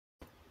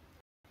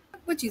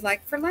Would you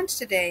like for lunch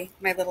today,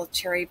 my little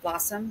cherry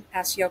blossom?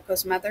 Asked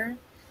Yoko's mother.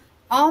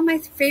 All my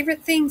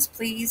favorite things,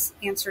 please,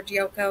 answered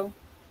Yoko.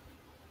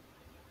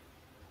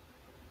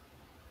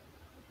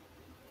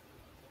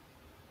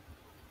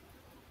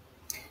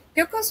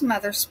 Yoko's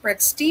mother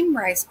spread steamed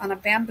rice on a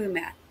bamboo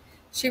mat.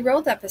 She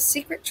rolled up a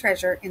secret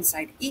treasure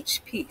inside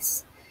each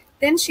piece.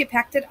 Then she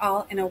packed it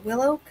all in a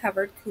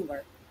willow-covered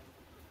cooler.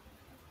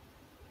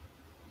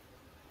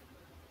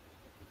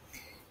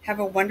 Have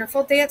a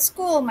wonderful day at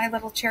school, my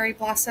little cherry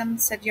blossom,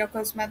 said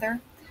Yoko's mother.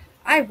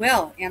 I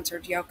will,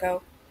 answered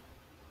Yoko.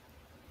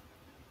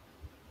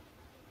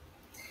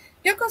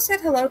 Yoko said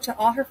hello to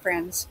all her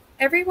friends.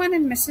 Everyone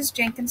in Mrs.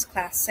 Jenkins'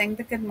 class sang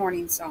the good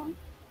morning song.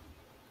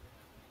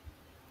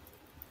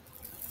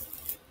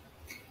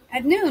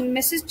 At noon,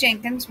 Mrs.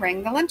 Jenkins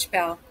rang the lunch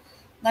bell.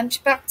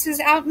 Lunch boxes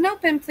out and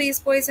open, please,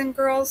 boys and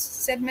girls,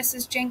 said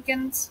Mrs.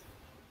 Jenkins.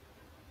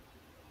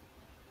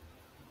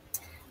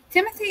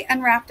 Timothy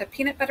unwrapped a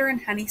peanut butter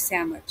and honey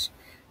sandwich.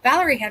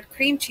 Valerie had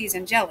cream cheese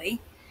and jelly.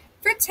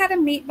 Fritz had a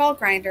meatball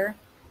grinder.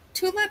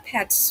 Tulip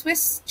had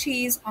Swiss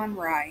cheese on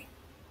rye.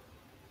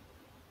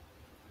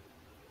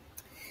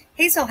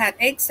 Hazel had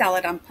egg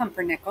salad on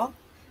pumpernickel.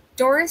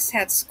 Doris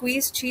had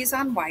squeezed cheese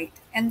on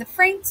white, and the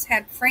Franks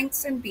had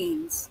franks and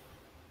beans.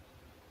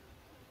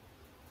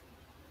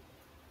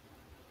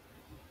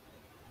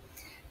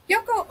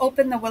 Yoko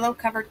opened the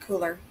willow-covered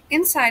cooler.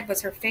 Inside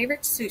was her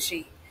favorite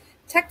sushi.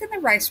 Tucked in the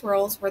rice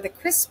rolls were the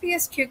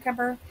crispiest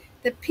cucumber,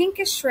 the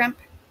pinkest shrimp,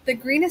 the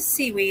greenest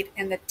seaweed,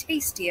 and the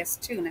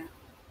tastiest tuna.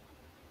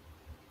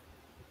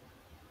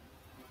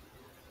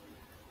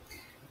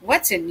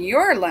 What's in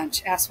your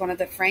lunch? Asked one of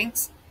the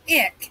Franks.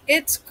 Ick,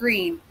 it's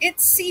green.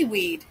 It's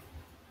seaweed.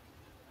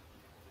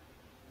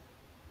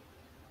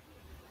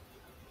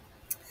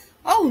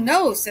 Oh,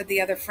 no, said the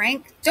other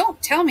Frank.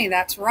 Don't tell me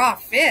that's raw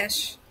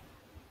fish.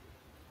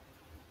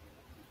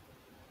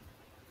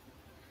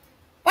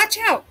 Watch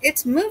out,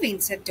 it's moving,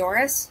 said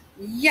Doris.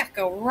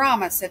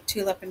 Yucko-rama, said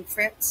Tulip and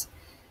Fritz.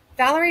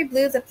 Valerie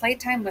blew the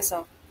playtime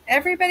whistle.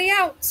 Everybody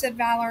out, said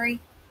Valerie.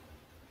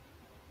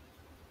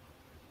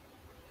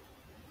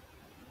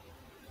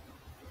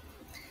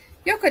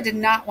 Yoko did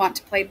not want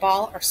to play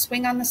ball or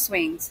swing on the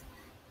swings.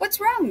 What's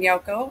wrong,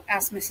 Yoko?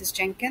 Asked Mrs.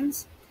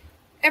 Jenkins.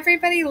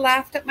 Everybody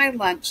laughed at my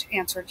lunch,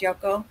 answered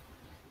Yoko.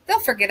 They'll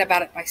forget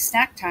about it by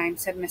snack time,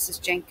 said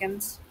Mrs.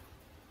 Jenkins.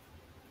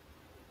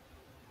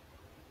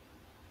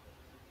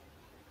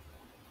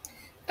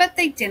 But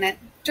they didn't.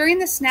 During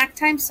the snack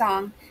time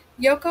song,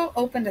 Yoko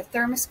opened a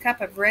thermos cup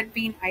of red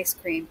bean ice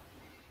cream.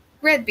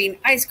 Red bean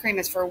ice cream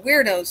is for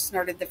weirdos,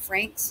 snorted the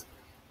Franks.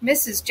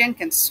 Mrs.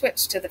 Jenkins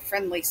switched to the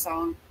friendly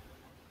song.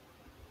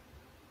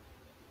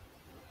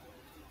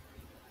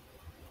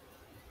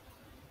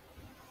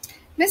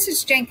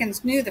 Mrs.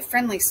 Jenkins knew the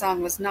friendly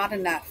song was not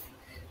enough.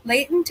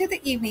 Late into the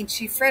evening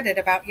she fretted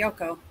about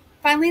Yoko.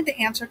 Finally the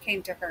answer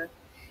came to her.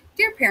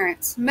 Dear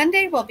parents,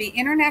 Monday will be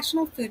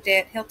International Food Day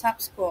at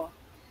Hilltop School.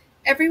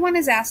 Everyone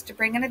is asked to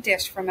bring in a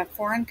dish from a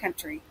foreign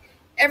country.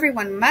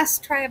 Everyone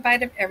must try a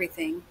bite of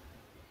everything.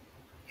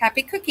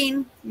 Happy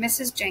cooking,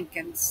 Mrs.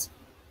 Jenkins.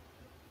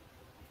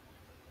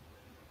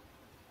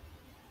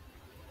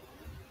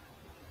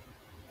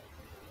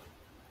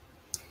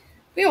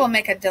 We will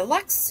make a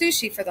deluxe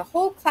sushi for the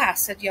whole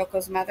class, said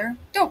Yoko's mother.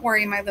 Don't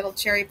worry, my little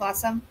cherry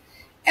blossom.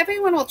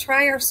 Everyone will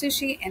try our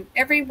sushi and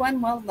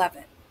everyone will love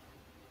it.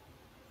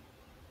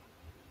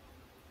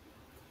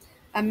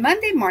 On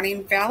Monday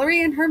morning,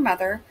 Valerie and her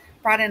mother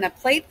brought in a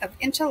plate of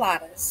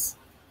enchiladas.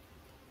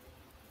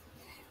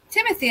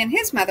 Timothy and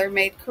his mother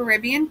made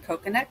Caribbean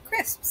coconut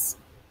crisps.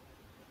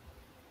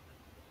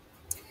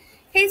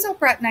 Hazel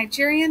brought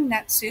Nigerian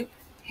nut soup.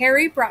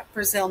 Harry brought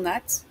Brazil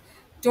nuts.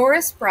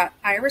 Doris brought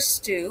Irish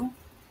stew.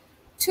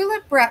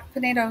 Tulip brought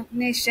potato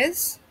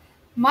niches.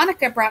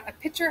 Monica brought a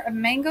pitcher of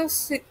mango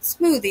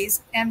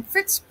smoothies, and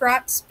Fritz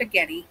brought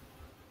spaghetti.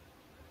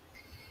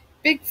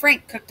 Big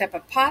Frank cooked up a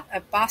pot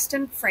of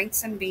Boston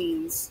franks and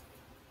beans.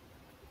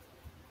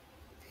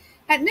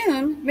 At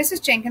noon,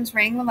 Mrs. Jenkins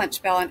rang the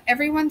lunch bell and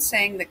everyone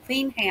sang the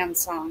Clean Hands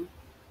song.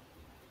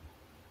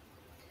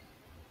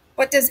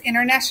 What does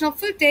International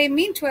Food Day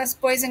mean to us,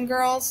 boys and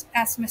girls?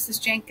 Asked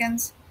Mrs.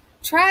 Jenkins.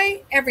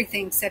 Try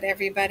everything, said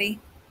everybody.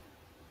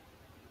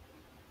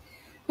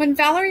 When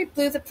Valerie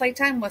blew the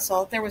playtime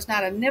whistle, there was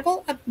not a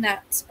nibble of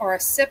nuts or a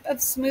sip of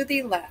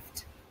smoothie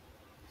left.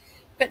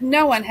 But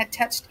no one had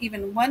touched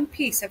even one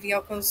piece of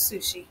Yoko's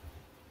sushi.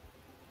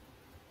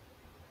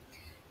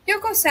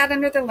 Yoko sat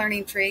under the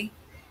learning tree.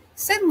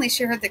 Suddenly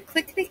she heard the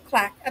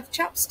clickety-clack of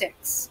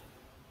chopsticks.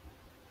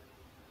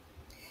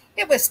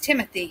 It was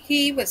Timothy.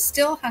 He was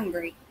still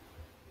hungry.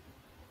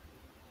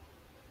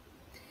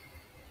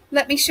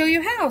 Let me show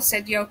you how,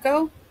 said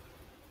Yoko.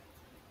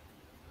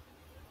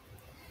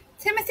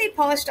 Timothy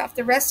polished off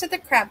the rest of the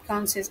crab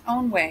cones his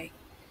own way.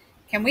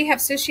 Can we have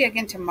sushi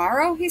again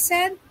tomorrow? He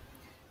said.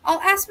 I'll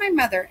ask my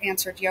mother,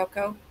 answered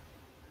Yoko.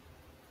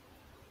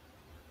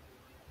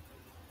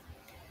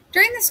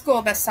 During the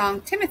school bus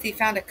song, Timothy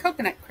found a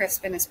coconut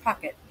crisp in his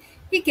pocket.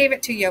 He gave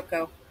it to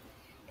Yoko.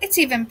 It's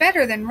even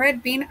better than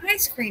red bean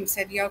ice cream,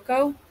 said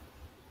Yoko.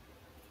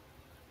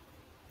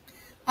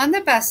 On the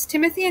bus,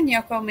 Timothy and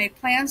Yoko made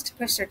plans to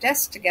push their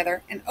desks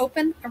together and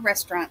open a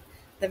restaurant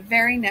the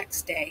very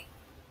next day.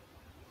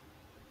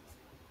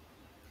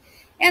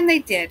 And they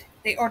did.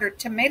 They ordered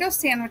tomato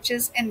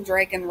sandwiches and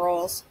dragon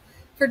rolls.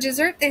 For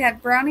dessert, they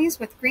had brownies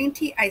with green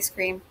tea ice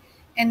cream,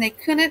 and they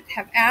couldn't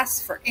have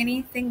asked for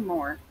anything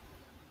more.